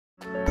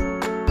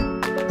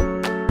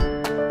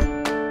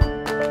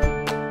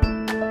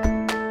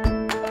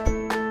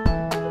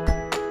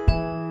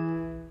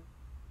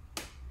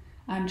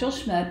Jill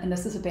Schmidt, and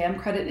this is a BAM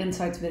Credit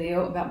Insights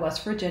video about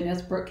West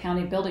Virginia's Brooke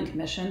County Building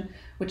Commission,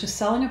 which is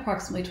selling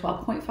approximately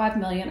 $12.5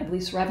 million of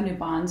lease revenue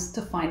bonds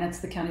to finance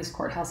the county's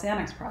courthouse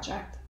annex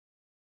project.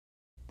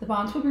 The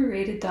bonds will be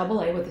rated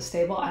AA with a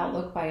stable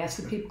outlook by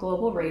S&P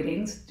Global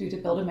Ratings due to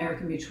Build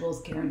America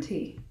Mutual's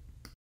guarantee.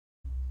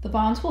 The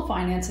bonds will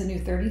finance a new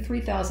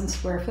 33,000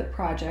 square foot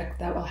project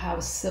that will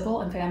house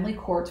civil and family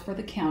courts for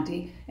the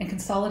county and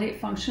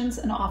consolidate functions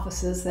and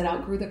offices that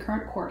outgrew the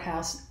current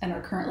courthouse and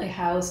are currently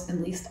housed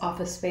in leased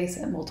office space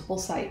at multiple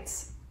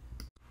sites.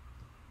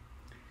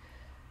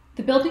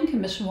 The Building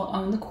Commission will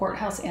own the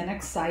courthouse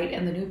annex site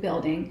and the new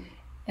building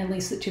and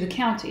lease it to the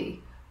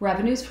county.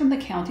 Revenues from the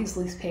county's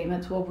lease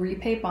payments will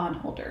repay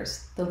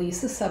bondholders. The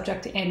lease is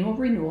subject to annual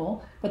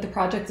renewal, but the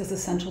project is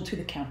essential to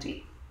the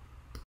county.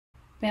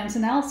 BAM's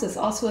analysis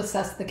also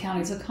assessed the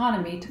county's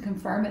economy to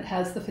confirm it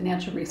has the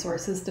financial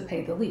resources to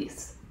pay the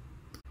lease.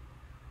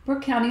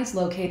 Brooke County is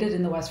located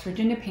in the West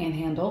Virginia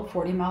Panhandle,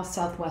 40 miles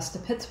southwest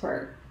of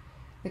Pittsburgh.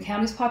 The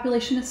county's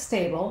population is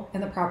stable,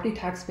 and the property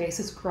tax base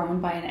has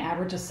grown by an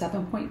average of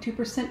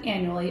 7.2%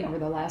 annually over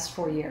the last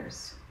 4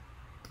 years.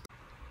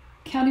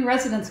 County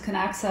residents can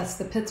access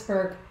the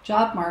Pittsburgh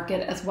job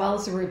market as well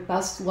as a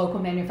robust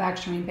local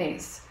manufacturing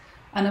base.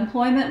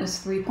 Unemployment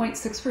was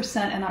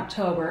 3.6% in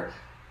October,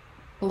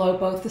 below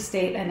both the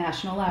state and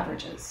national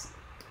averages.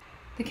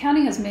 The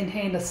county has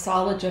maintained a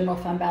solid general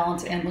fund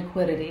balance and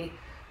liquidity,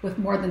 with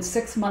more than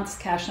 6 months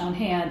cash on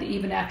hand,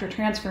 even after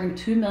transferring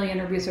 $2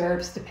 million of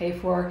reserves to pay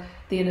for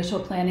the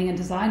initial planning and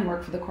design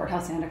work for the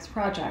courthouse annex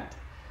project.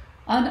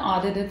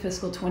 Unaudited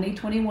fiscal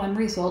 2021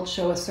 results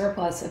show a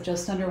surplus of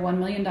just under $1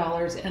 million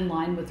in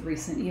line with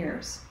recent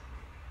years.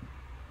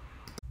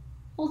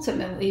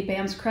 Ultimately,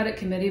 BAM's credit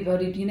committee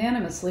voted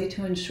unanimously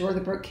to ensure the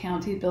Brooke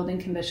County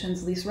Building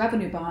Commission's lease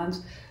revenue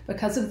bonds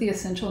because of the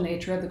essential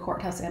nature of the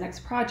courthouse annex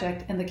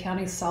project and the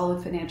county's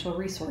solid financial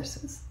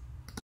resources.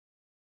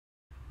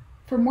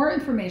 For more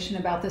information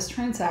about this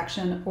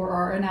transaction or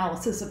our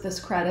analysis of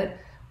this credit,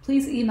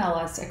 please email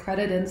us at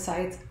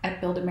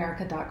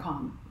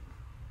creditinsights@buildamerica.com.